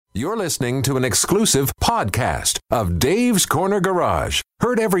You're listening to an exclusive podcast of Dave's Corner Garage.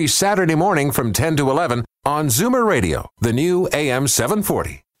 Heard every Saturday morning from 10 to 11 on Zoomer Radio, the new AM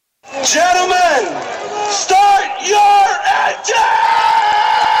 740. Gentlemen, start your engine!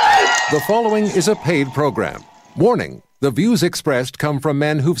 The following is a paid program. Warning, the views expressed come from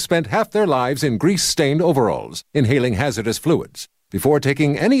men who've spent half their lives in grease-stained overalls, inhaling hazardous fluids. Before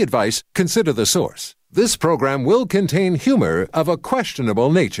taking any advice, consider the source. This program will contain humor of a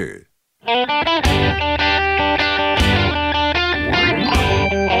questionable nature.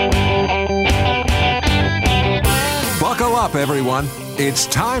 Buckle up, everyone. It's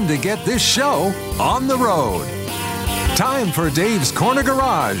time to get this show on the road. Time for Dave's Corner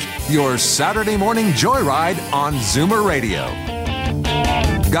Garage, your Saturday morning joyride on Zoomer Radio.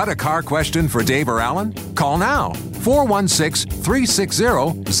 Got a car question for Dave or Alan? Call now,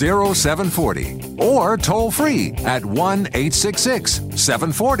 416-360-0740, or toll free at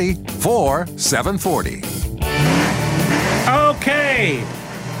 1-866-740-4740. Okay.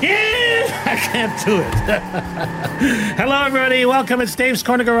 Yeah, I can't do it. Hello, everybody. Welcome. It's Dave's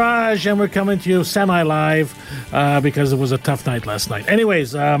Corner Garage, and we're coming to you semi-live because it was a tough night last night.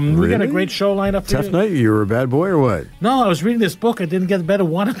 Anyways, we got a great show lined up for you. Tough night? You were a bad boy or what? No, I was reading this book. I didn't get to bed at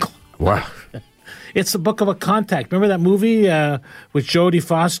 1 o'clock. Wow. It's the book of a contact. Remember that movie with Jodie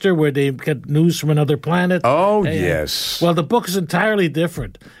Foster where they get news from another planet? Oh, yes. Well, the book is entirely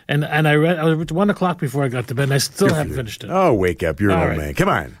different. And I was at 1 o'clock before I got to bed, and I still haven't finished it. Oh, wake up. You're an old man. Come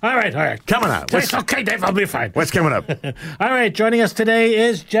on. All right. Come on out. It's okay, Dave. I'll be fine. What's coming up? All right. Joining us today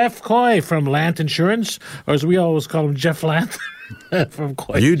is Jeff Coy from Lant Insurance, or as we always call him, Jeff Lant. From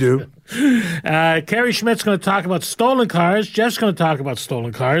Coy. You do. Kerry Schmidt's going to talk about stolen cars. Jeff's going to talk about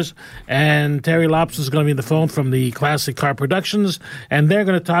stolen cars. And Terry Lobson's going to be on the phone from the Classic Car Productions, and they're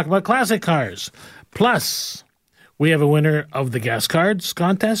going to talk about classic cars. Plus, we have a winner of the gas cards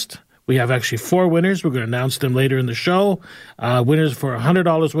contest. We have actually 4 winners. We're going to announce them later in the show. Winners for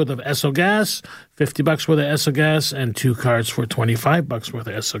 $100 worth of Esso Gas, $50 worth of Esso Gas, and 2 cards for $25 worth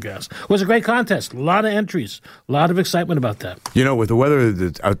of Esso Gas. It was a great contest. A lot of entries. A lot of excitement about that. You know, with the weather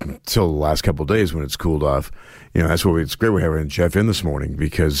until the last couple of days when it's cooled off, you know, that's why it's great we're having Jeff in this morning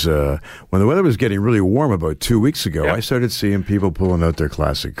because when the weather was getting really warm about 2 weeks ago, I started seeing people pulling out their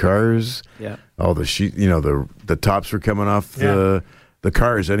classic cars. Yeah. All the the tops were coming off the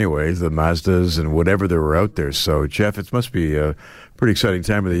cars anyways, the Mazdas and whatever there were out there. So, Jeff, it must be a pretty exciting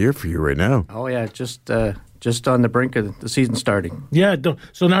time of the year for you right now. Oh, yeah, just on the brink of the season starting. Yeah,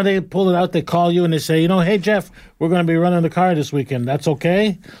 so now they pull it out, they call you and they say, hey, Jeff, we're going to be running the car this weekend. That's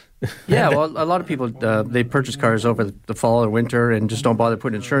okay? Yeah, well, a lot of people, they purchase cars over the fall or winter and just don't bother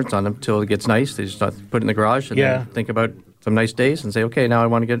putting insurance on them until it gets nice. They just put it in the garage and then think about some nice days and say, okay, now I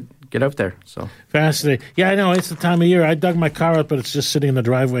want to get out there. So fascinating. Yeah, I know. It's the time of year. I dug my car up, but it's just sitting in the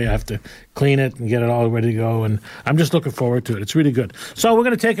driveway. I have to clean it and get it all ready to go, and I'm just looking forward to it. It's really good. So we're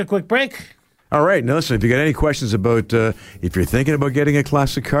going to take a quick break. All right. Now, listen, if you got any questions about if you're thinking about getting a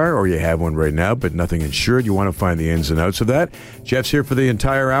classic car or you have one right now but nothing insured, you want to find the ins and outs of that, Jeff's here for the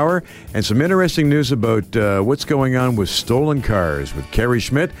entire hour. And some interesting news about what's going on with stolen cars with Kerry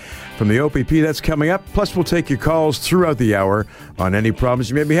Schmidt from the OPP. That's coming up. Plus, we'll take your calls throughout the hour on any problems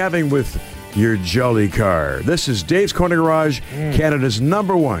you may be having with your jolly car. This is Dave's Corner Garage, Canada's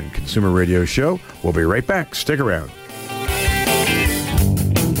 #1 consumer radio show. We'll be right back. Stick around.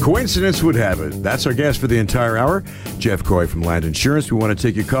 Coincidence would have it. That's our guest for the entire hour, Jeff Coy from Lant Insurance. We want to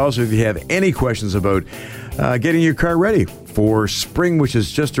take your calls if you have any questions about getting your car ready for spring, which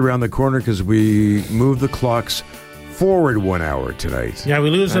is just around the corner because we move the clocks forward 1 hour tonight. Yeah,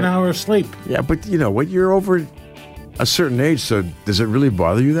 we lose an hour of sleep. Yeah, but you know what? You're over a certain age, so does it really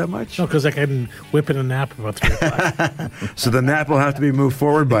bother you that much? No, because I can whip in a nap about 3 o'clock. So the nap will have to be moved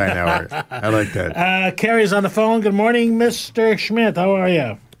forward by an hour. I like that. Carrie's on the phone. Good morning, Mr. Schmidt. How are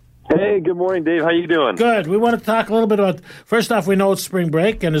you? Hey, good morning, Dave. How you doing? Good. We want to talk a little bit about, first off, we know it's spring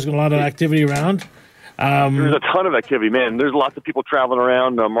break, and there's a lot of activity around. There's a ton of activity, man. There's lots of people traveling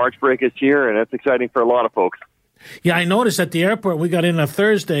around. March break is here, and it's exciting for a lot of folks. Yeah, I noticed at the airport, we got in on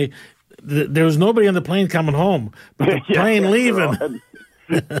Thursday, there was nobody on the plane coming home, but the plane leaving.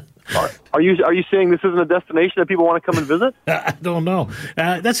 Are you saying this isn't a destination that people want to come and visit? I don't know.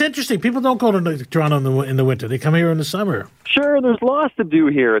 That's interesting. People don't go to Toronto in the winter. They come here in the summer. Sure, there's lots to do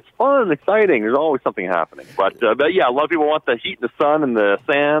here. It's fun and exciting. There's always something happening. But yeah, a lot of people want the heat and the sun and the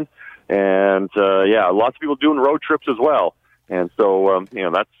sand. And, lots of people doing road trips as well. And so,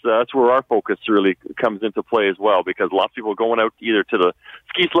 that's where our focus really comes into play as well, because lots of people are going out either to the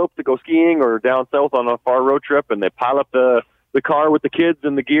ski slopes to go skiing or down south on a far road trip, and they pile up the car with the kids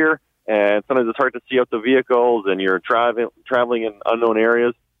and the gear, and sometimes it's hard to see out the vehicles, and you're traveling in unknown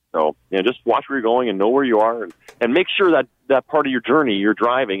areas. So, just watch where you're going and know where you are, and make sure that part of your journey, your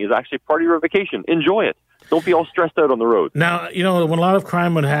driving, is actually part of your vacation. Enjoy it. Don't be all stressed out on the road. Now, when a lot of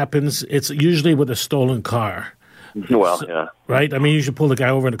crime happens, it's usually with a stolen car. Well, yeah. Right? I mean, you should pull the guy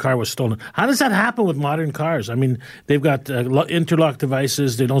over and the car was stolen. How does that happen with modern cars? I mean, they've got interlock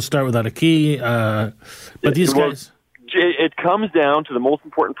devices. They don't start without a key. But these guys... It comes down to the most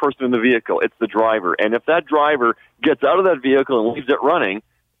important person in the vehicle. It's the driver. And if that driver gets out of that vehicle and leaves it running,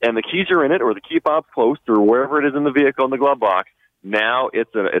 and the keys are in it, or the key fob's close, or wherever it is in the vehicle in the glove box, now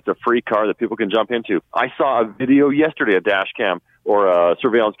it's a free car that people can jump into. I saw a video yesterday, a dash cam or a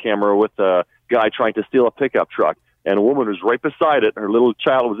surveillance camera with a guy trying to steal a pickup truck, and a woman was right beside it. Her little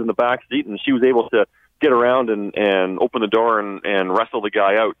child was in the back seat, and she was able to get around and open the door and wrestle the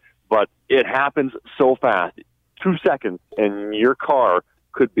guy out. But it happens so fast. 2 seconds, and your car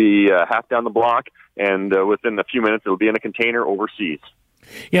could be half down the block, and within a few minutes, it'll be in a container overseas.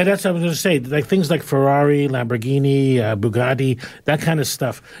 Yeah, that's what I was going to say. Like things like Ferrari, Lamborghini, Bugatti, that kind of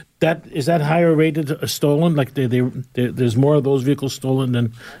stuff. Is that higher rated stolen? Like there's more of those vehicles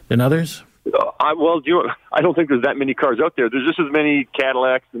stolen than others? I don't think there's that many cars out there. There's just as many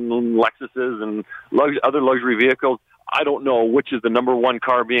Cadillacs and Lexuses and other luxury vehicles. I don't know which is the number one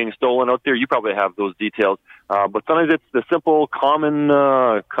car being stolen out there. You probably have those details. But sometimes it's the simple, common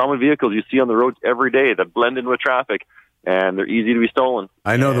vehicles you see on the roads every day that blend in with traffic, and they're easy to be stolen.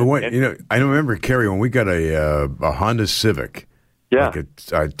 I know the one. I remember, Kerry, when we got a Honda Civic, like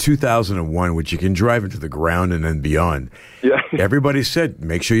a 2001, which you can drive into the ground and then beyond. Yeah. Everybody said,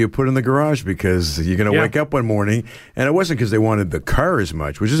 make sure you put it in the garage because you're going to wake up one morning, and it wasn't because they wanted the car as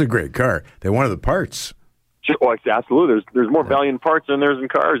much, which is a great car. They wanted the parts. Oh, absolutely. There's more value in parts than there's in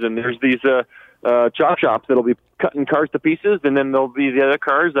cars, and there's these chop shops that'll be cutting cars to pieces, and then there'll be the other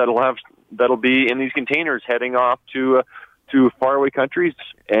cars that'll be in these containers heading off to faraway countries,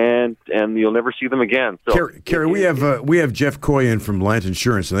 and you'll never see them again. So, Kerry, we have Jeff Coy in from Lant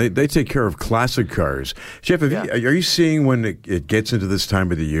Insurance, and they take care of classic cars. Jeff, are you seeing when it gets into this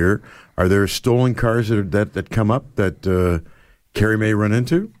time of the year? Are there stolen cars that come up that Kerry may run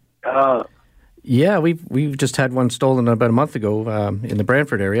into? Yeah, we've just had one stolen about a month ago in the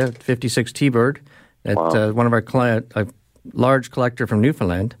Brantford area, 56 T-Bird, that one of our a large collector from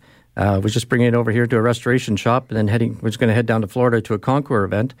Newfoundland was just bringing it over here to a restoration shop, and then was going to head down to Florida to a Concours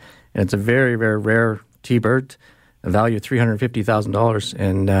event, and it's a very, very rare T-Bird, a value of $350,000,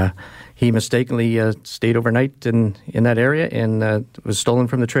 and he mistakenly stayed overnight in that area and was stolen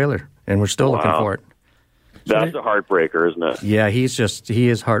from the trailer, and we're still looking for it. That's a heartbreaker, isn't it? Yeah, he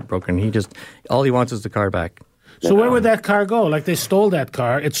is heartbroken. All he wants is the car back. So where would that car go? Like they stole that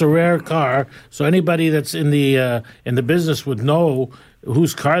car. It's a rare car, so anybody that's in the business would know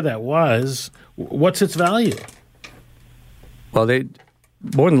whose car that was. What's its value? Well,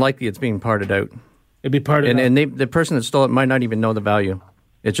 more than likely it's being parted out. It'd be parted out. And the person that stole it might not even know the value.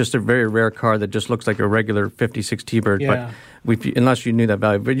 It's just a very rare car that just looks like a regular 56 T-Bird. Yeah. But unless you knew that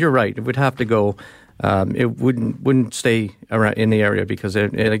value, but you're right, it would have to go. It wouldn't stay around in the area because,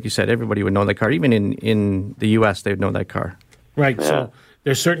 like you said, everybody would know that car. Even in the U.S., they would know that car. Right. Yeah. So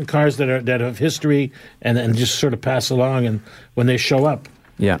there's certain cars that have history and just sort of pass along, and when they show up.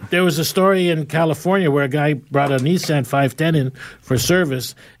 Yeah. There was a story in California where a guy brought a Nissan 510 in for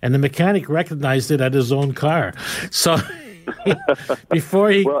service, and the mechanic recognized it at his own car. So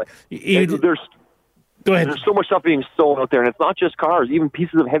before Go ahead. There's so much stuff being stolen out there, and it's not just cars, even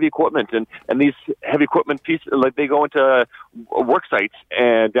pieces of heavy equipment. And these heavy equipment pieces, like they go into work sites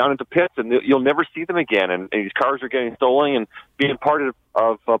and down into pits, and you'll never see them again. And these cars are getting stolen and being part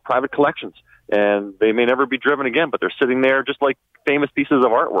of private collections. And they may never be driven again, but they're sitting there just like famous pieces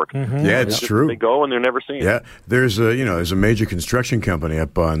of artwork. Mm-hmm. Yeah, it's true. They go and they're never seen. Yeah, there's a major construction company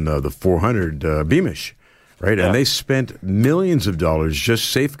up on the 400 Beamish, right? Yeah. And they spent millions of dollars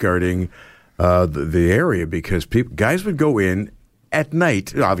just safeguarding the area because guys would go in at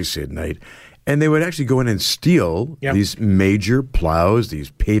night, obviously at night, and they would actually go in and steal these major plows,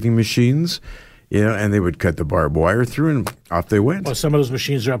 these paving machines, and they would cut the barbed wire through and off they went. Well, some of those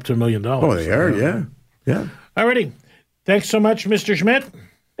machines are up to $1 million. Oh, they are, yeah. All righty. Thanks so much, Mr. Schmidt.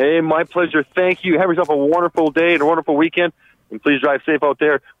 Hey, my pleasure. Thank you. Have yourself a wonderful day and a wonderful weekend. And please drive safe out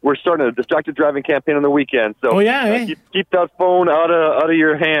there. We're starting a distracted driving campaign on the weekend. So keep that phone out of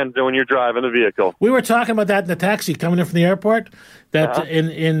your hand when you're driving the vehicle. We were talking about that in the taxi coming in from the airport. That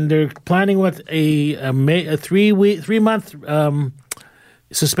they're planning with a 3-month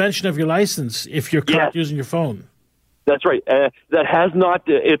suspension of your license if you're caught using your phone. That's right. That has not.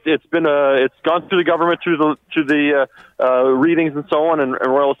 It's gone through the government through the readings and so on and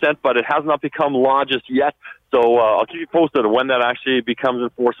royal assent, but it has not become law just yet. So I'll keep you posted on when that actually becomes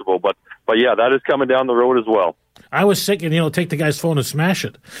enforceable. But yeah, that is coming down the road as well. I was thinking, take the guy's phone and smash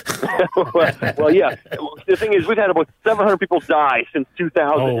it. Well, yeah. The thing is, we've had about 700 people die since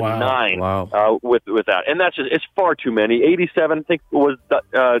 2009 with that. And that's it's far too many. 87, I think,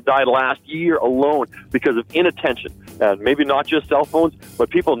 died last year alone because of inattention. Maybe not just cell phones, but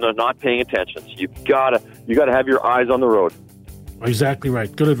people not paying attention. So you gotta have your eyes on the road. Exactly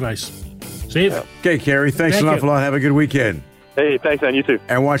right. Good advice. Steve? Okay, Kerry, thanks an awful lot. Have a good weekend. Hey, thanks, man. You too.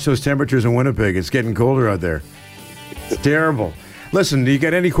 And watch those temperatures in Winnipeg. It's getting colder out there. It's terrible. Listen, you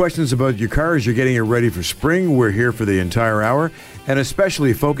got any questions about your car as you're getting it ready for spring? We're here for the entire hour, and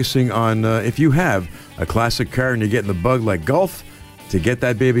especially focusing on if you have a classic car and you're getting the bug like golf, to get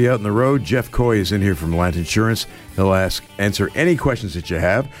that baby out on the road, Jeff Coy is in here from Lant Insurance. He'll answer any questions that you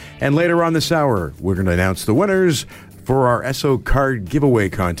have. And later on this hour, we're going to announce the winners for our Esso card giveaway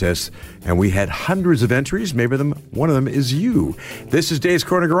contest, and we had hundreds of entries. Maybe one of them is you. This is Dave's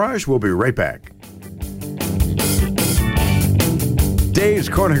Corner Garage. We'll be right back. Dave's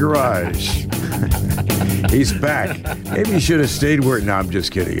Corner Garage. He's back. Maybe he should have stayed where... No, I'm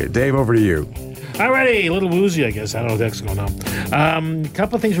just kidding. Dave, over to you. Alrighty, a little woozy, I guess. I don't know what's going on. A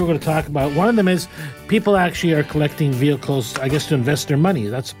couple of things we're going to talk about. One of them is people actually are collecting vehicles, I guess, to invest their money.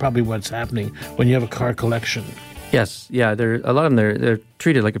 That's probably what's happening when you have a car collection. Yes, yeah. A lot of them they're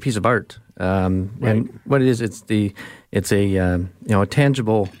treated like a piece of art. Right. And what it is, it's a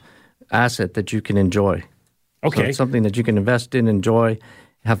tangible asset that you can enjoy. Okay, so it's something that you can invest in, enjoy,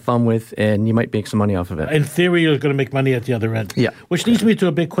 have fun with, and you might make some money off of it. In theory, you're going to make money at the other end. Yeah. Which leads me to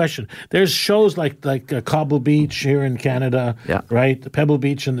a big question. There's shows like Cobble Beach here in Canada, right? Pebble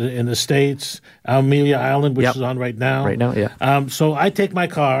Beach in the States, Amelia Island, which is on right now. Right now, yeah. So I take my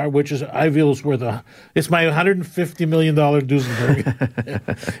car, which I feel is worth it's my $150 million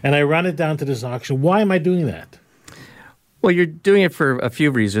Duesenberg, and I run it down to this auction. Why am I doing that? Well, you're doing it for a few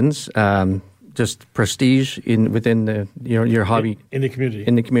reasons. Just prestige within your hobby in the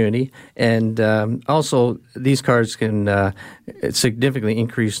community. And also these cars can significantly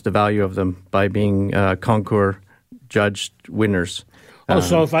increase the value of them by being concours judged winners.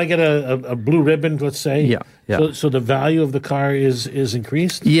 So if I get a blue ribbon, let's say, so the value of the car is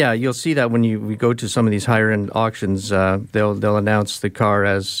increased. Yeah, you'll see that when we go to some of these higher end auctions. They'll announce the car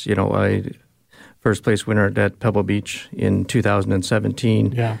as a first place winner at Pebble Beach in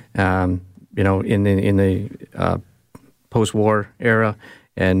 2017. Yeah. In the post-war era,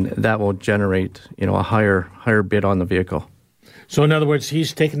 and that will generate, a higher bid on the vehicle. So in other words,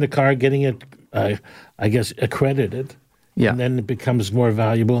 he's taking the car, getting it, I guess, accredited, and then it becomes more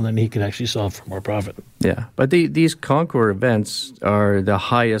valuable, and then he can actually sell it for more profit. Yeah, but these concours events are the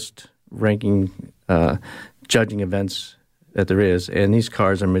highest ranking judging events that there is, and these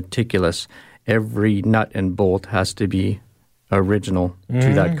cars are meticulous. Every nut and bolt has to be original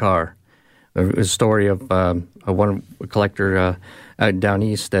to that car. A story of a collector out down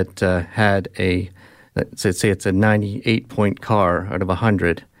east that had let's say it's a 98-point car out of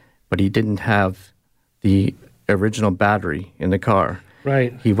 100, but he didn't have the original battery in the car.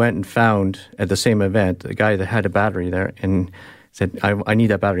 Right. He went and found at the same event the guy that had a battery there and said, I need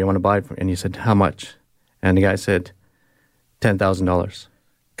that battery. I want to buy it. And he said, how much? And the guy said, $10,000.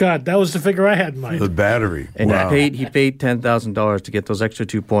 God, that was the figure I had in mind. The battery. And he paid $10,000 to get those extra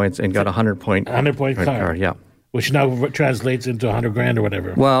 2 points and got a 100-point car. Yeah. Which now translates into $100,000 or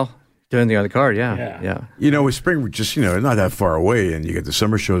whatever. Well, doing the other car, yeah. With spring just, not that far away, and you get the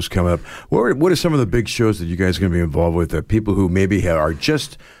summer shows coming up. What are some of the big shows that you guys are going to be involved with that people who maybe are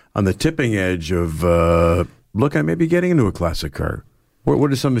just on the tipping edge of looking at maybe getting into a classic car?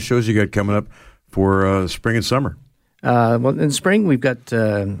 What are some of the shows you got coming up for spring and summer? Well, in spring, we've got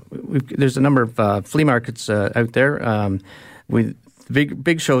there's a number of flea markets out there.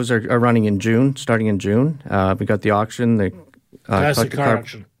 Big shows are running in June, starting in June. We got the auction, the Classic Car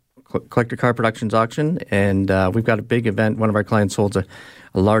Auction. Collector Car Productions auction, and we've got a big event. One of our clients holds a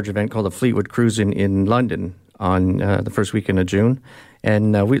large event called the Fleetwood Cruise in London on the first weekend of June.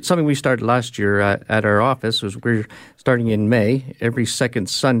 And something we started last year at our office was we're starting in May. Every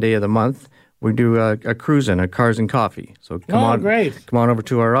second Sunday of the month, we do a cruise in, a Cars and Coffee. So come on over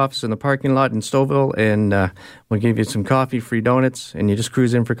to our office in the parking lot in Stouffville, and we'll give you some coffee, free donuts, and you just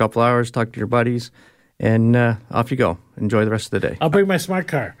cruise in for a couple hours, talk to your buddies, and off you go. Enjoy the rest of the day. I'll bring my smart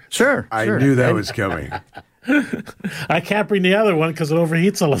car. Sure. I knew that was coming. I can't bring the other one because it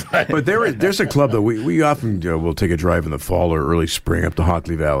overheats all the time. But there's a club that we often will take a drive in the fall or early spring up to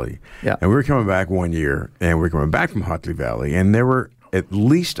Hockley Valley. Yeah. And we were coming back one year, and we were coming back from Hockley Valley, and there were at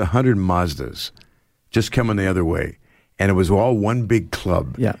least 100 Mazdas just coming the other way. and it was all one big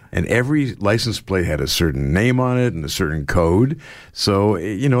club. Yeah. And every license plate had a certain name on it and a certain code. So,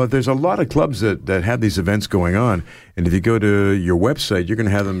 there's a lot of clubs that have these events going on. And if you go to your website, you're going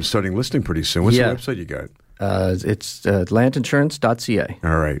to have them starting listing pretty soon. What's the website you got? It's lantinsurance.ca.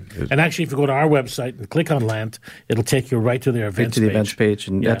 All right. And actually, if you go to our website and click on Lant, it'll take you right to their events page. To the events page,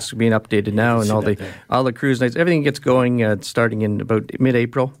 and that's being updated now. And all the cruise nights, everything gets going starting in about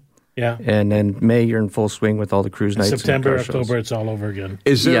mid-April. Yeah. And then May, you're in full swing with all the cruise nights. September, and October, it's all over again.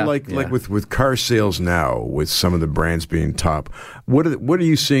 Is there like with car sales now, with some of the brands being top, what are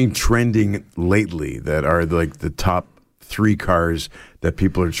you seeing trending lately that are like the top 3 cars that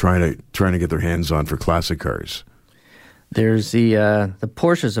people are trying to get their hands on for classic cars? There's the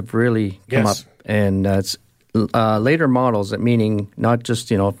Porsches have really come up, and it's later models. Meaning not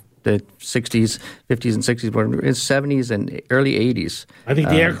just the 60s, 50s, and 60s, but it's 70s and early 80s. I think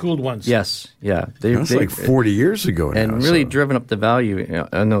the air-cooled ones. Yes, yeah. That's like 40 years ago now. And really driven up the value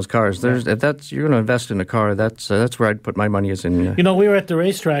in those cars. If you're going to invest in a car, that's where I'd put my money is in. We were at the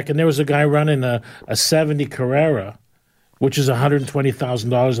racetrack, and there was a guy running a 70 Carrera, which is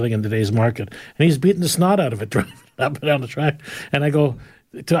 $120,000, I think, in today's market. And he's beating the snot out of it, driving up and down the track. And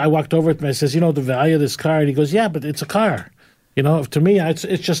I walked over to him, and I says, the value of this car? And he goes, yeah, but it's a car. To me, it's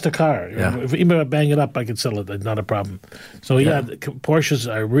just a car. Even if I bang it up, I can sell it. It's not a problem. So,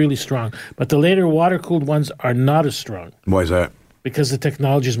 Porsches are really strong. But the later water-cooled ones are not as strong. Why is that? Because the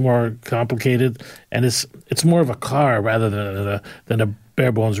technology is more complicated, and it's more of a car rather than a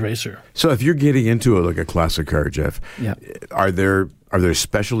bare-bones racer. So if you're getting into a classic car, Jeff, are there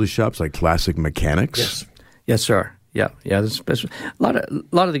specialty shops like Classic Mechanics? Yes, sir. Yeah. There's a lot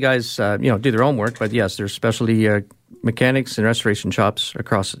of the guys, do their own work, but yes, there's specialty mechanics and restoration shops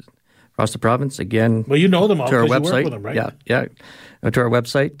across the province. Again, well, you know them all to our because website. You work with them, right? Yeah. To our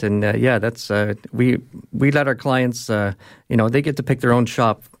website, and that's we let our clients, they get to pick their own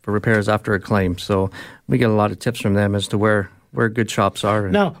shop for repairs after a claim. So we get a lot of tips from them as to where good shops are.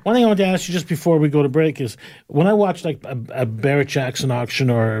 Now, one thing I want to ask you just before we go to break is, when I watch like a Barrett-Jackson auction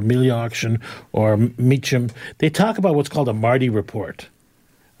or Amelia auction or Meacham, they talk about what's called a Marty report,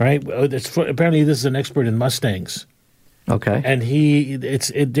 right? Apparently this is an expert in Mustangs. Okay. And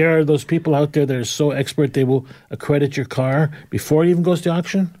there are those people out there that are so expert they will accredit your car before it even goes to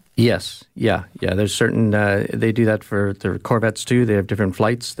auction? Yes. Yeah. There's certain, they do that for their Corvettes too. They have different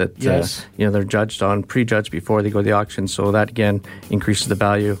flights that, they're prejudged before they go to the auction. So that, again, increases the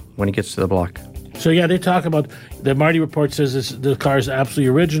value when it gets to the block. So, they talk about, the Marty report says the car is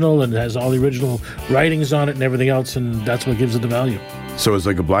absolutely original and has all the original writings on it and everything else, and that's what gives it the value. So it's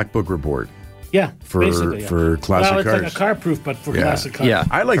like a black book report. Yeah, for classic cars. It's like a car proof, but for classic cars. Yeah,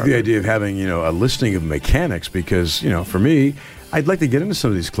 I like the idea of having a listing of mechanics because for me, I'd like to get into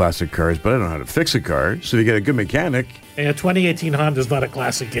some of these classic cars, but I don't know how to fix a car. So if you get a good mechanic. And a 2018 Honda is not a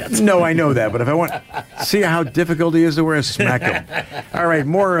classic yet. No, I know that, but if I want see how difficult he is to wear a smack him. All right,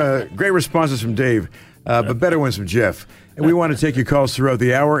 more great responses from Dave, but better ones from Jeff. And we want to take your calls throughout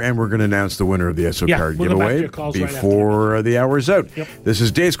the hour, and we're going to announce the winner of the SO card giveaway before the hour is out. Yep. This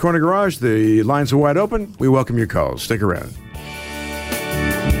is Dave's Corner Garage. The lines are wide open. We welcome your calls. Stick around.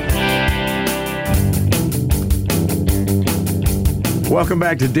 Welcome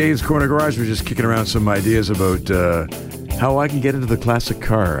back to Dave's Corner Garage. We're just kicking around some ideas about how I can get into the classic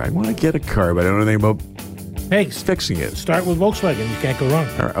car. I want to get a car, but I don't know anything about fixing it. Start with Volkswagen. You can't go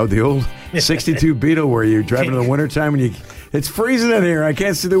wrong. Oh, the old 62 Beetle where you're driving in the wintertime and it's freezing in here. I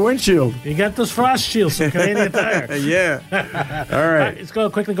can't see the windshield. You got those frost shields from Canadian Tire. Yeah. All right.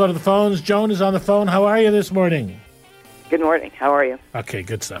 Let's quickly go to the phones. Joan is on the phone. How are you this morning? Good morning. How are you? Okay,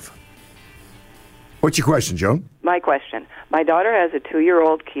 good stuff. What's your question, Joan? My question. My daughter has a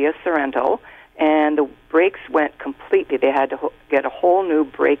 2-year-old Kia Sorento, and the brakes went completely. They had to get a whole new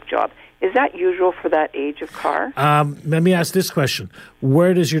brake job. Is that usual for that age of car? Let me ask this question.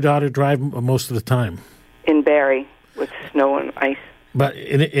 Where does your daughter drive most of the time? In Barrie, with snow and ice. But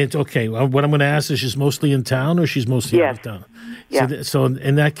it's okay. What I'm going to ask is, she's mostly in town or she's mostly out of town? Yeah. So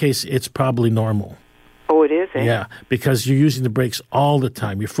in that case, it's probably normal. Oh, it is, eh? Yeah, because you're using the brakes all the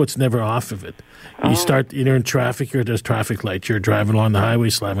time. Your foot's never off of it. You start, you're in traffic, there's traffic lights. You're driving along the highway,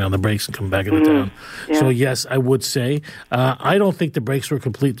 slamming on the brakes and coming back into town. Yeah. So, yes, I would say. I don't think the brakes were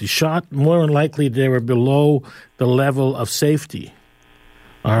completely shot. More than likely, they were below the level of safety.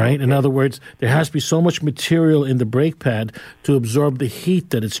 All right? In other words, there has to be so much material in the brake pad to absorb the heat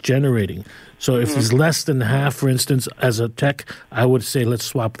that it's generating. So if it's less than half, for instance, as a tech, I would say let's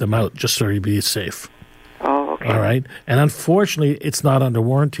swap them out just so you be safe. Oh, okay. All right? And unfortunately, it's not under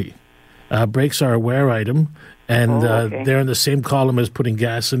warranty. Brakes are a wear item, and okay. they're in the same column as putting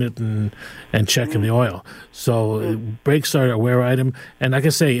gas in it and checking the oil. So brakes are a wear item, and like I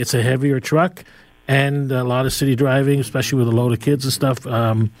say, it's a heavier truck, and a lot of city driving, especially with a load of kids and stuff.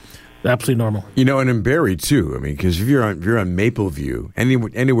 Absolutely normal. You know, and in Barrie too. I mean, because if you're on Mapleview,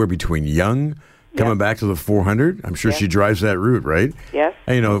 anywhere between Yonge coming back to the 400, I'm sure she drives that route, right? Yes.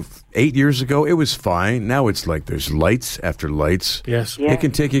 And, you know, 8 years ago it was fine. Now it's like there's lights after lights. Yes. Yeah. It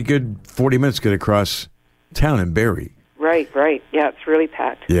can take you a good 40 minutes to get across town in Barrie. Right. Yeah, it's really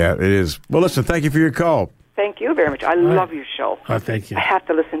packed. Yeah, it is. Well, listen, thank you for your call. Thank you very much. I love your show. Oh, thank you. I have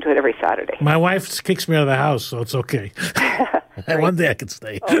to listen to it every Saturday. My wife kicks me out of the house, so it's okay. One day I can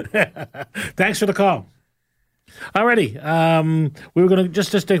stay. Thanks for the call. Alrighty, we were going to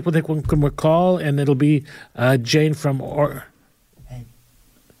just take one more call, and it'll be Jane from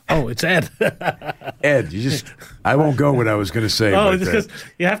Oh, it's Ed. Ed, I won't go what I was going to say.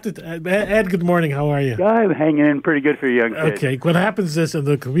 You have to. Ed, good morning. How are you? I'm hanging in pretty good for a young kid. Okay. What happens is in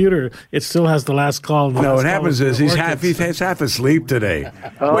the computer, it still has the last call. No, what happens is he's half asleep today. Is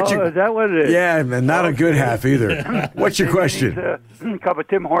that what it is? Yeah, and not a good half either. What's your question? A cup of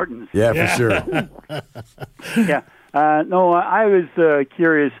Tim Hortons. Yeah, for sure. Yeah. No, I was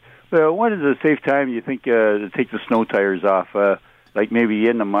curious. When is a safe time you think to take the snow tires off? Like maybe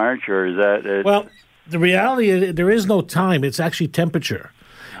end of March, or is that... Well, the reality is there is no time. It's actually temperature.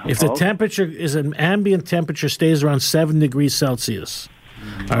 If the temperature is an ambient temperature stays around 7 degrees Celsius,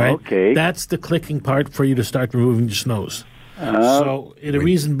 all right, that's the clicking part for you to start removing your snows. So the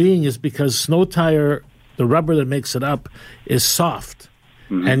reason being is because snow tire, the rubber that makes it up, is soft.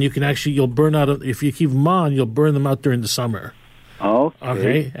 And you'll burn out, if you keep them on, you'll burn them out during the summer.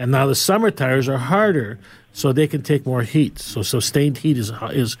 Okay. And now the summer tires are harder, so they can take more heat. So sustained heat is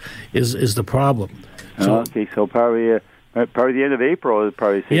the problem. So probably the end of April is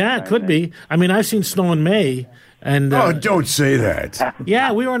probably. It could be. I mean, I've seen snow in May. And don't say that.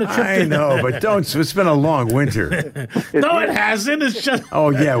 Yeah, we were on a trip. I know, but don't. It's been a long winter. No, it hasn't. It's just. Oh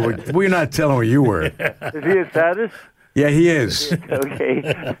yeah, we're not telling where you were. Is he a status? Yeah, he is.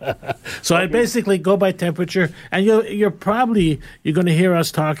 Okay. So I basically go by temperature, and you're going to hear us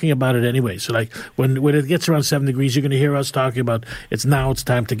talking about it anyway. So like when it gets around 7 degrees, you're going to hear us talking about it's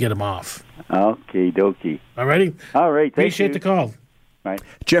time to get them off. Okay, dokie. All righty. All right. Appreciate the call. Right.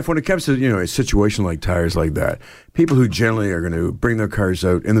 Jeff, when it comes to a situation like tires like that, people who generally are going to bring their cars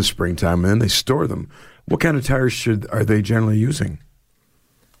out in the springtime and then they store them, what kind of tires are they generally using?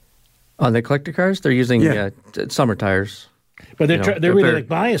 On the collector cars, they're using summer tires. But they're really like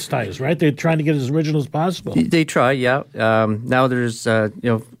bias tires, right? They're trying to get as original as possible. They try, yeah. Now there's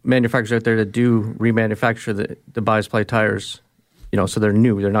manufacturers out there that do remanufacture the bias ply tires. So they're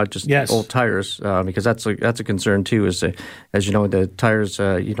new. They're not just old tires, because that's a concern too. Is as you know, the tires,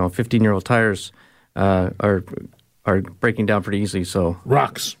 15-year-old tires are breaking down pretty easily. So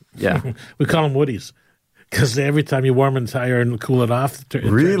rocks. Yeah, we call them woodies. Because every time you warm a tire and cool it off, it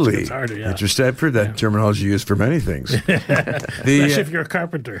gets harder. Yeah. Interested that terminology used for many things. Especially if you're a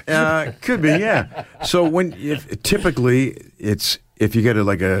carpenter. Could be, yeah. So typically if you get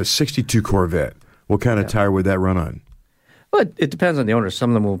a 62 Corvette, what kind of tire would that run on? Well, it depends on the owner. Some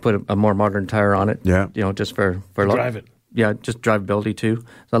of them will put a more modern tire on it. Yeah. Just for drive it. Yeah, just drivability too.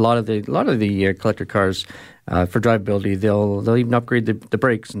 So a lot of the collector cars, for drivability, they'll even upgrade the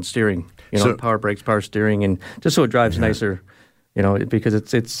brakes and steering. Power brakes, power steering, and just so it drives nicer. Because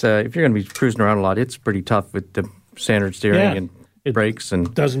it's if you're going to be cruising around a lot, it's pretty tough with the standard steering and brakes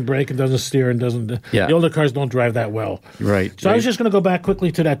and doesn't brake and doesn't steer and doesn't. Yeah. The older cars don't drive that well. Right. So I was just going to go back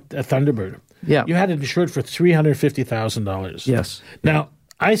quickly to that Thunderbird. Yeah. You had it insured for $350,000. Yes. Now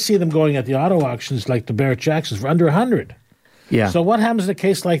I see them going at the auto auctions like the Barrett Jacksons for under $100. Yeah. So what happens in a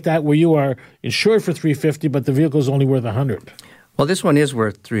case like that where you are insured for $350,000 but the vehicle is only worth $100,000? Well, this one is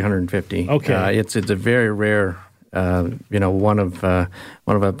worth $350,000. Okay. It's a very rare, one of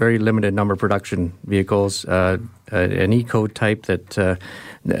a very limited number of production vehicles, an E-Code type that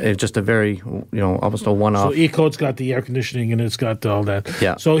it's just a very, almost a one-off. So E-Code's got the air conditioning and it's got all that.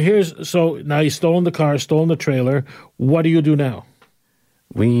 Yeah. So now you've stolen the car, stolen the trailer. What do you do now?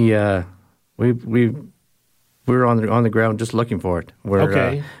 We're on the ground just looking for it.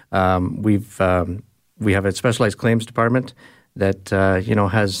 Okay. We have a specialized claims department that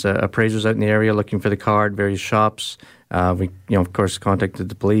has appraisers out in the area looking for the car at various shops. We of course contacted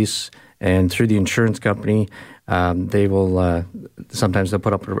the police, and through the insurance company, they will sometimes they'll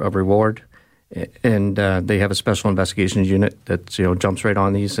put up a reward, and they have a special investigations unit that jumps right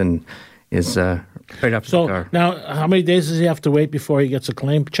on these and is right after the car. Now, how many days does he have to wait before he gets a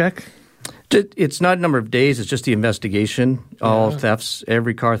claim check? It's not a number of days. It's just the investigation. All thefts,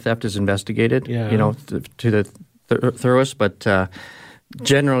 every car theft is investigated. Yeah. You know, to the thoroughest. But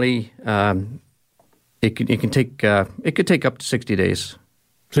generally, it could take up to 60 days.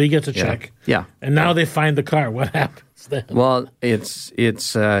 So he gets a check. Yeah. And now they find the car. What happens then? Well, it's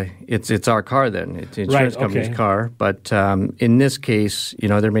our car then. It's the insurance company's car. But in this case, you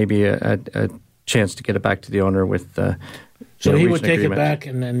know, there may be a chance to get it back to the owner with. So he would take it back,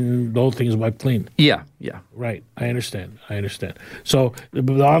 and then the whole thing is wiped clean. Yeah. Right. I understand. So the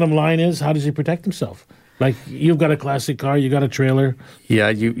bottom line is, how does he protect himself? Like, you've got a classic car, you got a trailer. Yeah,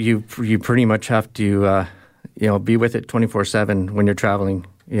 you pretty much have to, be with it 24/7 when you're traveling.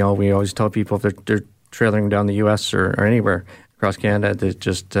 You know, we always tell people if they're trailering down the U.S. or anywhere across Canada, that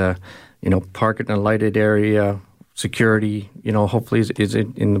just park it in a lighted area. Security, hopefully is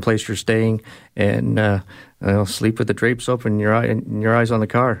in the place you're staying, and sleep with the drapes open, your eyes on the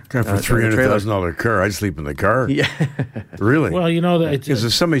car. For $300,000 car, I'd sleep in the car. Yeah, really. Well, because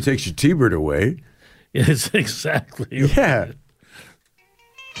if somebody takes your T-bird away, it's exactly. Yeah.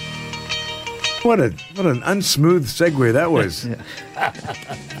 What an unsmooth segue that was.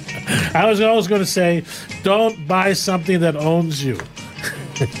 I was always going to say, don't buy something that owns you.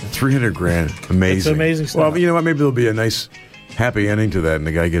 $300,000, amazing. It's amazing stuff. Well, you know what? Maybe there'll be a nice, happy ending to that, and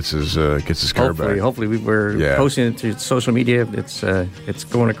the guy gets his car back. Hopefully, we're posting it to social media. It's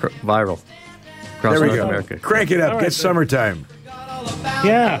going viral across North America. Crank it up. Right, Get summertime.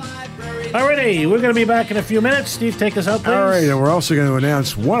 Yeah. Alrighty, we're going to be back in a few minutes. Steve, take us out, please. All right, and we're also going to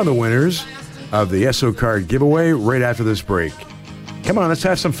announce one of the winners of the Esso card giveaway right after this break. Come on, let's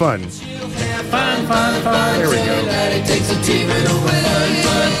have some fun. Fun. There we go.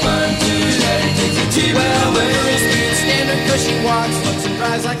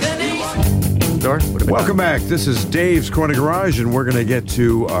 Welcome back. This is Dave's Corner Garage, and we're going to get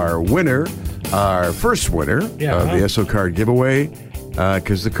to our first winner of the Esso card giveaway,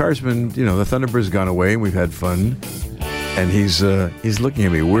 because the car's been, the Thunderbird's gone away, and we've had fun. And he's looking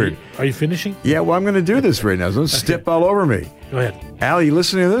at me weird. Are you finishing? Yeah, well, I'm going to do this right now. Don't step all over me. Go ahead. Al, you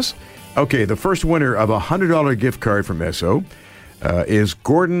listening to this? Okay, the first winner of a $100 gift card from Esso is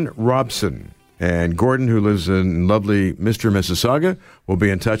Gordon Robson. And Gordon, who lives in lovely Mr. Mississauga, will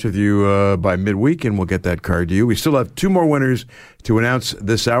be in touch with you by midweek, and we'll get that card to you. We still have two more winners to announce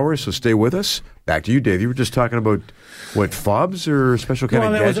this hour, so stay with us. Back to you, Dave. You were just talking about, what, fobs or special kind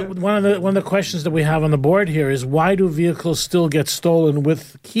of gadget? One of the questions that we have on the board here is, why do vehicles still get stolen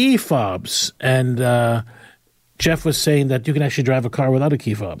with key fobs? And Jeff was saying that you can actually drive a car without a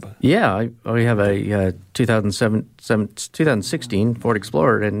key fob. Yeah, we have a 2016 Ford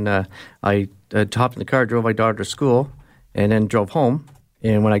Explorer, and I hopped in the car, drove my daughter to school, and then drove home.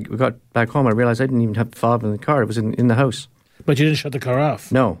 And when I got back home, I realized I didn't even have the fob in the car. It was in the house. But you didn't shut the car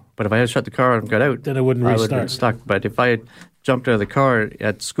off. No, but if I had shut the car and got out, then it wouldn't restart. I would have been stuck. But if I had jumped out of the car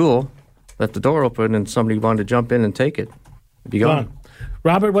at school, left the door open, and somebody wanted to jump in and take it, it'd be gone.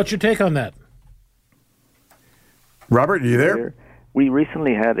 Robert, what's your take on that? Robert, are you there? We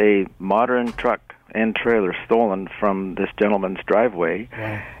recently had a modern truck and trailer stolen from this gentleman's driveway.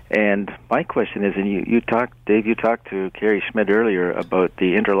 Wow. And my question is, and you talked to Kerry Schmidt earlier about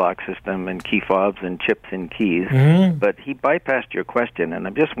the interlock system and key fobs and chips in keys, but he bypassed your question, and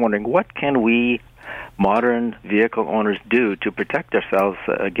I'm just wondering, what can we modern vehicle owners do to protect ourselves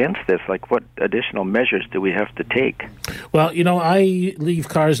against this? Like, what additional measures do we have to take? Well, I leave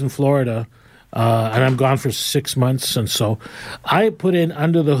cars in Florida, and I'm gone for 6 months, and so I put in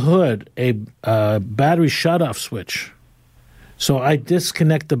under the hood a battery shut-off switch. So I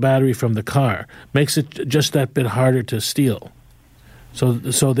disconnect the battery from the car. Makes it just that bit harder to steal. So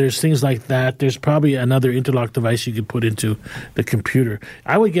there's things like that. There's probably another interlock device you could put into the computer.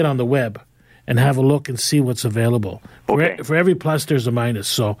 I would get on the web and have a look and see what's available. Okay. For every plus, there's a minus.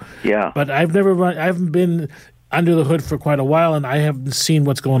 So yeah. But I haven't been under the hood for quite a while, and I haven't seen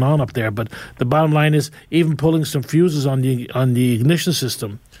what's going on up there. But the bottom line is, even pulling some fuses on the ignition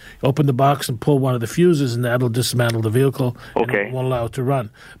system. Open the box and pull one of the fuses, and that'll dismantle the vehicle. Okay. And it won't allow it to run.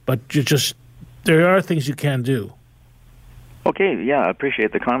 But there are things you can do. Okay, yeah, I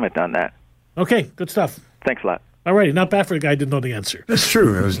appreciate the comment on that. Okay, good stuff. Thanks a lot. All righty, not bad for a guy who didn't know the answer. That's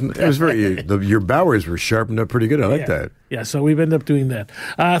true. It was very. Your bowers were sharpened up pretty good. I like that. Yeah, so we've ended up doing that.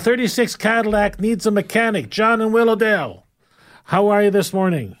 36 Cadillac needs a mechanic. John in Willowdale. How are you this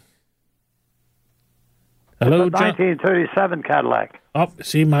morning? Hello, John. 1937 Cadillac. Oh,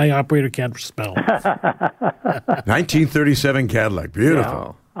 see, my operator can't spell. 1937 Cadillac.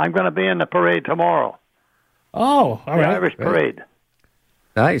 Beautiful. Yeah. I'm going to be in the parade tomorrow. Oh, all right. The Irish parade.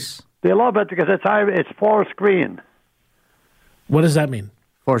 Nice. They love it because it's 4 screen. What does that mean?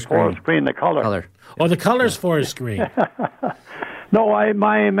 Forest green. Forest green, the color. Oh, the color's forest green. No,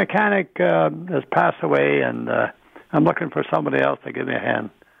 my mechanic has passed away, and I'm looking for somebody else to give me a hand.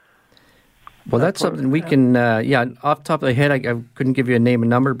 Well, that's something we can, off the top of the head, I couldn't give you a name and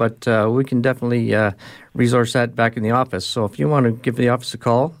number, but we can definitely resource that back in the office. So if you want to give the office a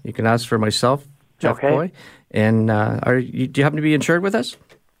call, you can ask for myself, Jeff Coy. And do you happen to be insured with us?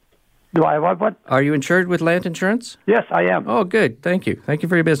 Do I what? Are you insured with Lant Insurance? Yes, I am. Oh, good. Thank you. Thank you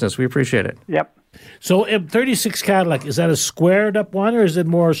for your business. We appreciate it. Yep. So 36 Cadillac, is that a squared up one, or is it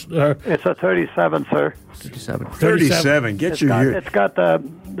more... It's a 37, sir. 37. Get It's got the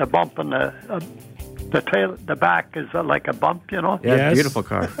bump in the tail. The back is like a bump, you know. Yeah, Yes. beautiful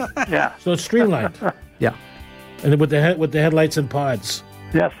car. Yeah. So it's streamlined. Yeah. And then with the headlights and pods.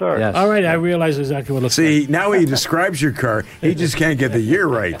 Yes, sir. Yes. All right, I realize exactly what it looks like. See, now he describes your car. He just can't get the year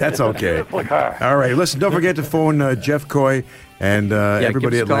right. That's okay. Beautiful car. All right, listen, don't forget to phone Jeff Coy and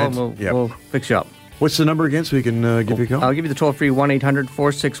everybody give at us a call Lance. and we'll fix you up. What's the number again so we can give you a call? I'll give you the toll-free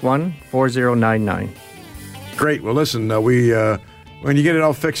 1-800-461-4099. Great. Well, listen, when you get it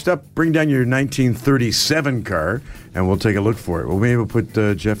all fixed up, bring down your 1937 car, and we'll take a look for it. We'll maybe put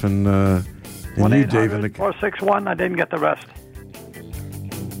Jeff and you, Dave, in the 461. I didn't get the rest.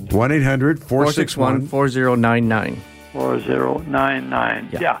 1-800-461-4099. 4099.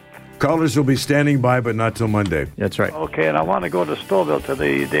 Yeah. Callers will be standing by, but not till Monday. That's right. Okay, and I want to go to Stouffville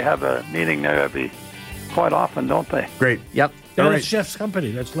today. They have a meeting there quite often, don't they? Great. Yep. That's Jeff's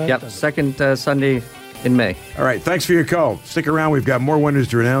company. That's Yep. Second Sunday in May. All right. Thanks for your call. Stick around. We've got more winners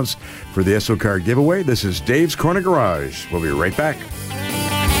to announce for the SO Card giveaway. This is Dave's Corner Garage. We'll be right back.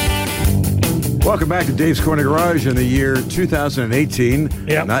 Welcome back to Dave's Corner Garage in the year 2018.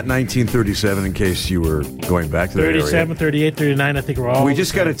 Yep. Not 1937, in case you were going back to that 37, area. 38, 39, I think we're all... We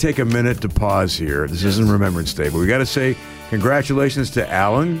just got to take a minute to pause here. This isn't Remembrance Day, but we got to say congratulations to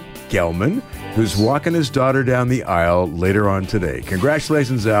Alan Gelman, who's walking his daughter down the aisle later on today.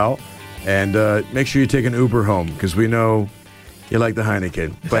 Congratulations, Al. And make sure you take an Uber home, because we know you like the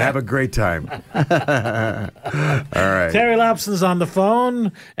Heineken. But have a great time. All right. Terry Lobson's on the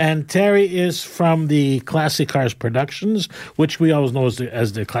phone, and Terry is from the Classic Cars Productions, which we always know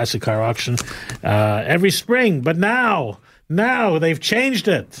as the Classic Car Auction every spring. But now they've changed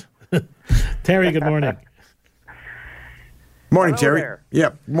it. Terry, good morning. Morning, Hello Terry. there. Yeah,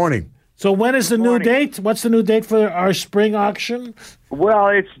 morning. So when is the new date? What's the new date for our spring auction? Well,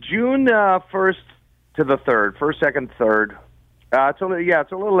 it's June 1st to the 3rd, 1st, 2nd, 3rd. It's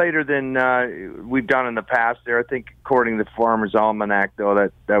a little later than we've done in the past there. I think according to the Farmer's Almanac, though,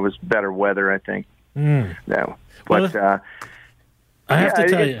 that was better weather, I think. No. But I have to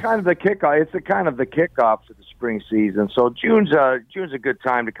tell you, it's kind of the kickoff. It's kind of the kickoff to the spring season. So June's a good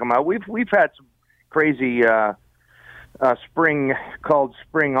time to come out. We've had some crazy spring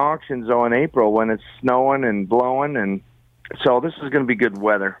auctions though in April when it's snowing and blowing, and so this is going to be good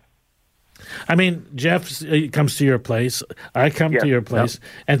weather. I mean, Jeff comes to your place. I come to your place,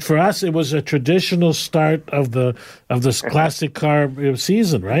 and for us, it was a traditional start of this classic car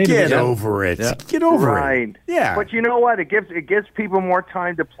season, right? Get over it. Yeah. Get over it. Yeah. But you know what? It gives people more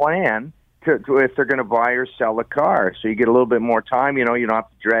time to plan to if they're going to buy or sell a car. So you get a little bit more time. You know, you don't have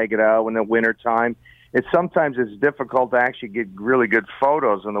to drag it out in the winter time. Sometimes it's difficult to actually get really good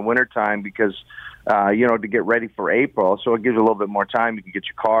photos in the wintertime because, to get ready for April. So it gives you a little bit more time. You can get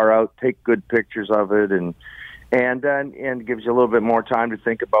your car out, take good pictures of it, and gives you a little bit more time to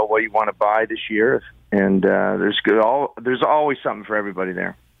think about what you want to buy this year. And there's always something for everybody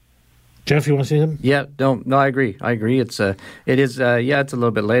there. Jeff, you want to see them? Yeah, no, I agree. It is a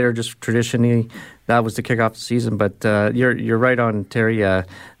little bit later. Just traditionally, that was to kick off the season. But you're right on, Terry.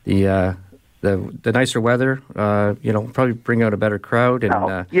 The nicer weather, probably bring out a better crowd,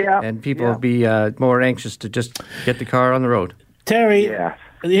 and people will be more anxious to just get the car on the road. Terry,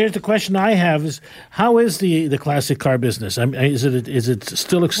 here's the question I have: is how is the classic car business? Is it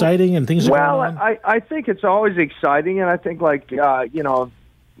still exciting and things are going on? I think it's always exciting, and I think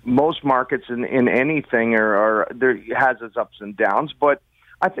most markets in anything are there has its ups and downs, but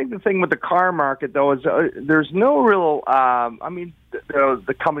I think the thing with the car market, though, is there's no real.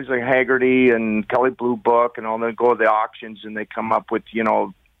 The companies like Haggerty and Kelley Blue Book and all them go to the auctions and they come up with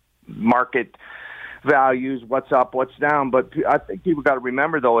market values, what's up, what's down. But I think people got to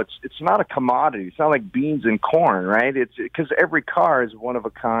remember, though, it's not a commodity. It's not like beans and corn, right? It's because every car is one of a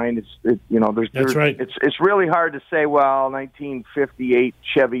kind. That's right. It's really hard to say. Well, 1958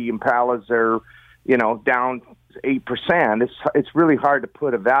 Chevy Impalas are down 8%. It's really hard to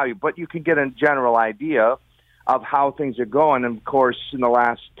put a value, but you can get a general idea of how things are going. And of course, in the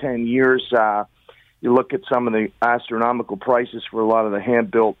last 10 years, you look at some of the astronomical prices for a lot of the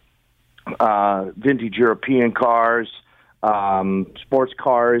hand-built vintage European cars, sports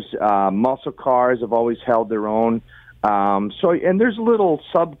cars, muscle cars have always held their own. And there's little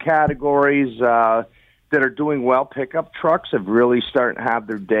subcategories that are doing well. Pickup trucks have really started to have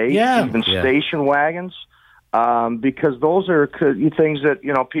their day. Even station wagons, because those are things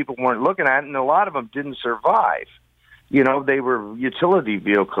that people weren't looking at, and a lot of them didn't survive. They were utility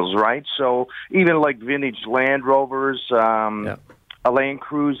vehicles, right? So even like vintage Land Rovers, Land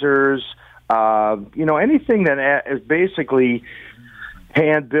Cruisers, anything that is basically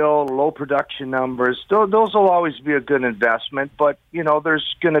hand-built, low production numbers, those will always be a good investment. But,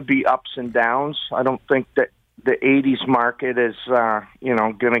 there's going to be ups and downs. I don't think that the 80s market is,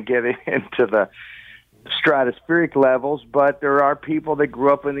 going to get into the stratospheric levels, but there are people that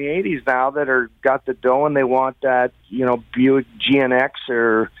grew up in the 80s now that got the dough and they want that, Buick GNX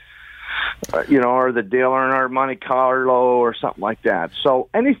or the Dale Earnhardt Monte Carlo or something like that. So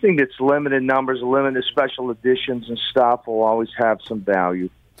anything that's limited numbers, limited special editions and stuff will always have some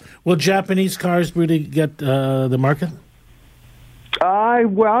value. Will Japanese cars really get the market? There's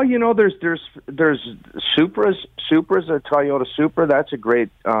Supras, a Toyota Supra. That's a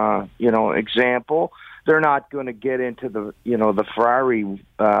great, example. They're not going to get into the Ferrari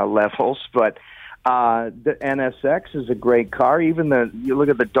levels, but the NSX is a great car. Even you look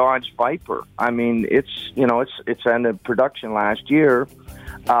at the Dodge Viper. I mean, it's ended production last year,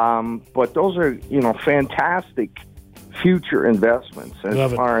 but those are fantastic future investments.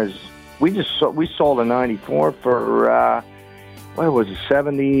 As far as we sold a '94 for what was it,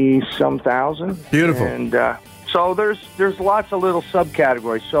 70-some thousand? Beautiful. And so there's lots of little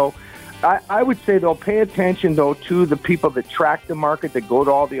subcategories. So I would say, though, pay attention, though, to the people that track the market, that go to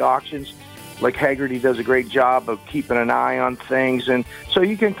all the auctions. Like Haggerty does a great job of keeping an eye on things, and so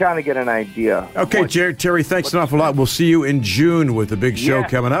you can kind of get an idea. Okay, Terry, thanks an awful lot. We'll see you in June with the big show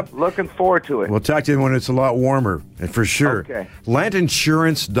coming up. Looking forward to it. We'll talk to you when it's a lot warmer, for sure. Okay.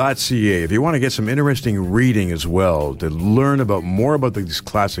 Landinsurance.ca. If you want to get some interesting reading as well, to learn more about these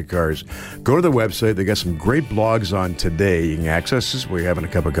classic cars, go to the website. They got some great blogs on today. You can access this while you're having a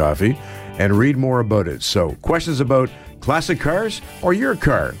cup of coffee and read more about it. So, questions about classic cars or your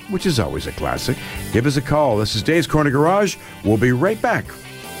car, which is always a classic, give us a call. This is Dave's Corner Garage. We'll be right back.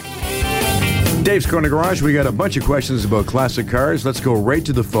 Dave's Corner Garage, we got a bunch of questions about classic cars. Let's go right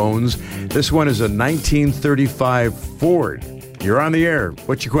to the phones. This one is a 1935 Ford. You're on the air.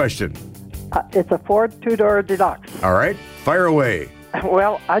 What's your question? It's a Ford two-door deluxe. All right, fire away.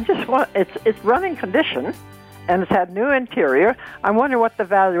 Well, I just want, it's running condition, and it's had new interior. I wonder what the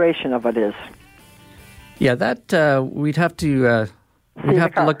valuation of it is. Yeah, that we'd have to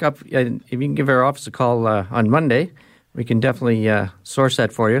look up. If you can give our office a call on Monday, we can definitely source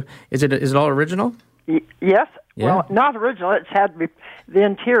that for you. Is it all original? Yes. Yeah. Well, not original. It's had the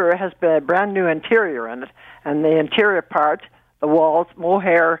interior has been a brand new interior in it, and the interior part, the walls,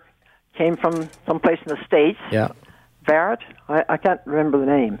 mohair, came from someplace in the States. Yeah. Barrett, I can't remember the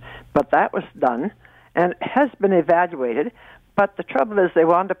name, but that was done, and it has been evaluated. But the trouble is they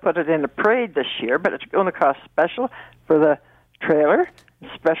wanted to put it in a parade this year, but it's going to cost special for the trailer,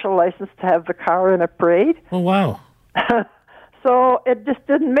 special license to have the car in a parade. Oh, wow. So it just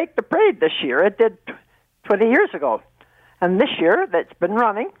didn't make the parade this year. It did 20 years ago. And this year, that's been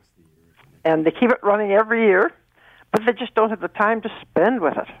running, and they keep it running every year, but they just don't have the time to spend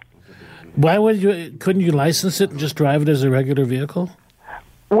with it. Why couldn't you license it and just drive it as a regular vehicle?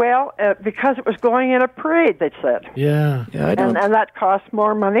 Well, because it was going in a parade, they said. Yeah. And that costs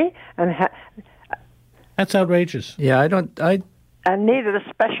more money. That's outrageous. Yeah, and needed a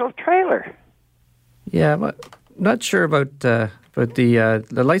special trailer. Yeah, I'm not sure about the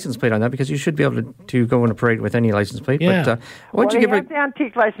license plate on that, because you should be able to go in a parade with any license plate. Yeah. But why don't you give have the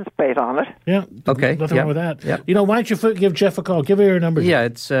antique license plate on it. Yeah. Okay. Nothing wrong with that. Yeah. Why don't you give Jeff a call? Give her your number. Yeah,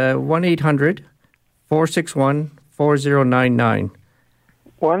 it's 1-800-461-4099.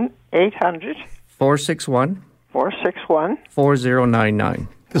 1-800 461 4099.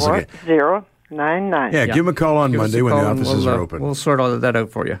 4099. Yeah, give him a call on Monday when the offices are open. We'll sort all of that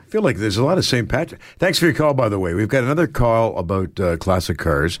out for you. I feel like there's a lot of St. Patrick. Thanks for your call, by the way. We've got another call about classic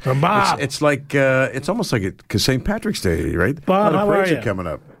cars. From Bob. It's like it's almost like because St. Patrick's Day, right? Bob, how are you? Coming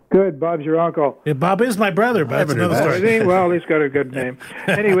up. Good. Bob's your uncle. Yeah, Bob is my brother, but that's another story. Well, he's got a good name.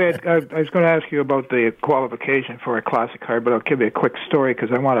 Anyway, I was going to ask you about the qualification for a classic car, but I'll give you a quick story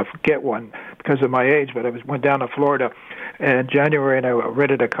because I want to get one because of my age. But I went down to Florida in January, and I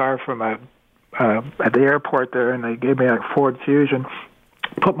rented a car from at the airport there, and they gave me a Ford Fusion,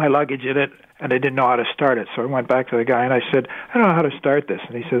 put my luggage in it, and they didn't know how to start it. So I went back to the guy, and I said, I don't know how to start this.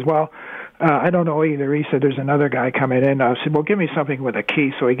 And he says, well, I don't know either. He said, there's another guy coming in. I said, well, give me something with a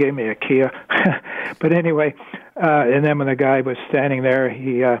key. So he gave me a Kia. But anyway, and then when the guy was standing there,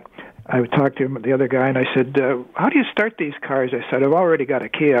 I talked to him, the other guy, and I said, how do you start these cars? I said, I've already got a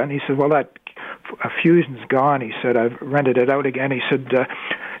Kia. And he said, well, that Fusion's gone. He said, I've rented it out again. He said,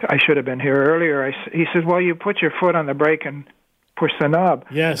 I should have been here earlier. He said, well, you put your foot on the brake and push the knob.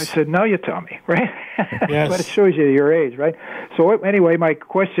 Yes. I said, now you tell me, right? Yes. But it shows you your age, right? So anyway, my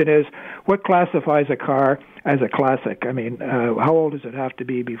question is, what classifies a car as a classic? I mean, how old does it have to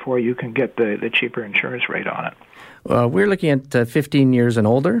be before you can get the cheaper insurance rate on it? We're looking at 15 years and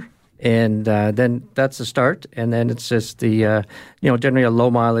older, and then that's the start. And then it's just the, generally a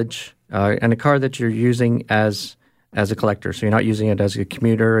low mileage and a car that you're using as a collector. So you're not using it as a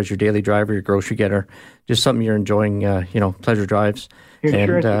commuter, as your daily driver, your grocery getter, just something you're enjoying, pleasure drives. Your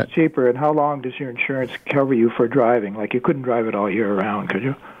insurance is cheaper, and how long does your insurance cover you for driving? Like, you couldn't drive it all year round, could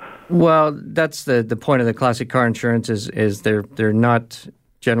you? Well, that's the point of the classic car insurance is they're not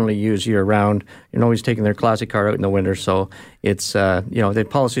generally used year round. You're always taking their classic car out in the winter, so it's the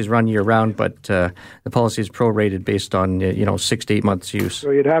policies run year round, but the policy is prorated based on 6 to 8 months use.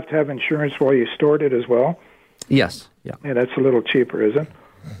 So you'd have to have insurance while you stored it as well? Yes. Yeah. Yeah, that's a little cheaper, is it?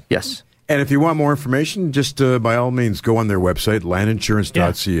 Yes. And if you want more information, just by all means, go on their website,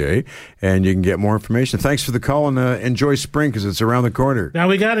 landinsurance.ca, and you can get more information. Thanks for the call, and enjoy spring because it's around the corner. Now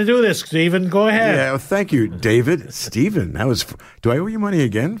we got to do this, Stephen. Go ahead. Yeah, well, thank you, David. Stephen, do I owe you money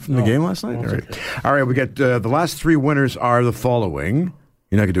again from the game last night? All right. All right, we got the last three winners are the following.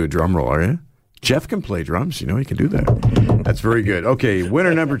 You're not going to do a drum roll, are you? Jeff can play drums. He can do that. That's very good. Okay,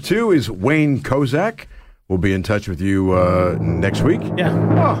 winner number 2 is Wayne Kozak. We'll be in touch with you next week. Yeah.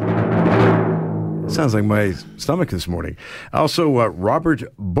 Oh, sounds like my stomach this morning. Also, Robert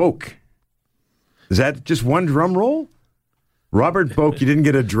Boak. Is that just one drum roll? Robert Boak, you didn't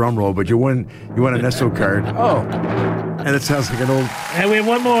get a drum roll, but you won an Esso card. Oh, and it sounds like an old... And we have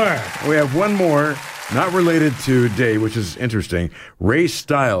one more. We have one more, not related to Dave, which is interesting. Ray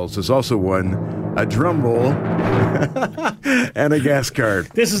Stiles has also won a drum roll and a gas card.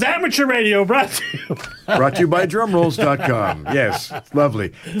 This is Amateur Radio brought to you by drumrolls.com. Yes, lovely.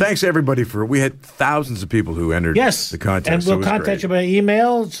 Thanks, everybody, we had thousands of people who entered the contest. And we'll contact you by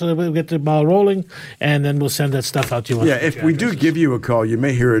email so that we'll get the ball rolling, and then we'll send that stuff out to you. Yeah, if we do give you a call, you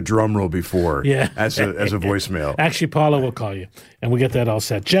may hear a drum roll before as a voicemail. Actually, Paula will call you, and we'll get that all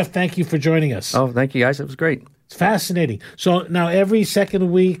set. Jeff, thank you for joining us. Oh, thank you, guys. It was great. It's fascinating. So now every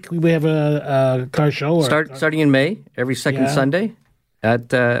second week we have a car show? Starting in May, every second Sunday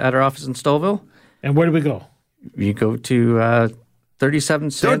at our office in Stouffville. And where do we go? You go to 37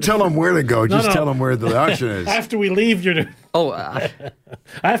 Sandiford. Don't tell them where to go. Just tell them where the auction is. After we leave, I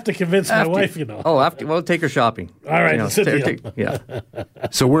have to convince my wife, We'll take her shopping. All right. Yeah.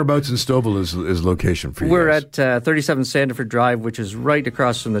 So whereabouts in Stouffville is location for you? We're at 37 Sandiford Drive, which is right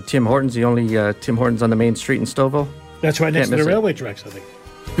across from the Tim Hortons, the only Tim Hortons on the main street in Stouffville. That's right next to the railway tracks, I think.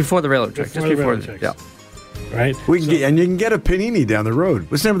 Before the railroad tracks. Just before the tracks. Yeah. Right. And you can get a panini down the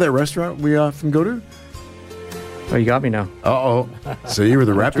road. What's the name of that restaurant we often go to? Oh, you got me now. Uh-oh. So you were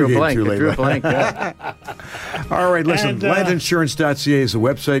the rap brigade too late. Drew a blank, yeah. All right, listen, landinsurance.ca is the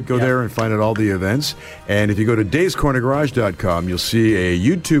website. Go there and find out all the events. And if you go to davescornergarage.com, you'll see a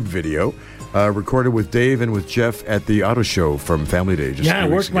YouTube video recorded with Dave and with Jeff at the auto show from Family Day. I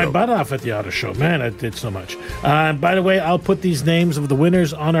worked my butt off at the auto show. Man, I did so much. By the way, I'll put these names of the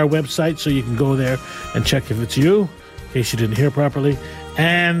winners on our website so you can go there and check if it's you, in case you didn't hear properly.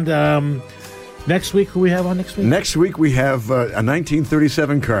 And... next week, who we have on next week? Next week, we have a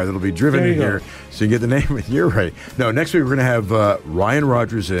 1937 car that'll be driven in here, so you get the name. You're right. No, next week, we're going to have Ryan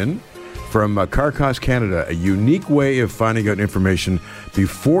Rogers in from Car Cost Canada, a unique way of finding out information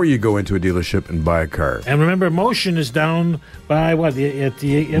before you go into a dealership and buy a car. And remember, Motion is down by what? At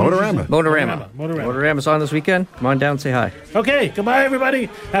the Motorama. Motorama's on this weekend. Come on down, say hi. Okay, goodbye,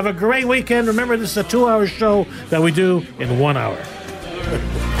 everybody. Have a great weekend. Remember, this is a 2-hour show that we do in 1 hour.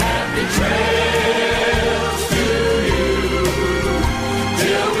 Happy trails to you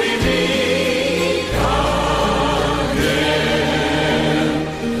till we meet again.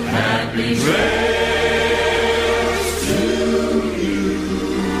 Happy trails to you.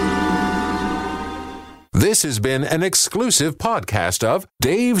 This has been an exclusive podcast of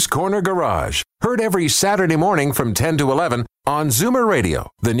Dave's Corner Garage. Heard every Saturday morning from 10 to 11 on Zoomer Radio,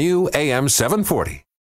 the new AM 740.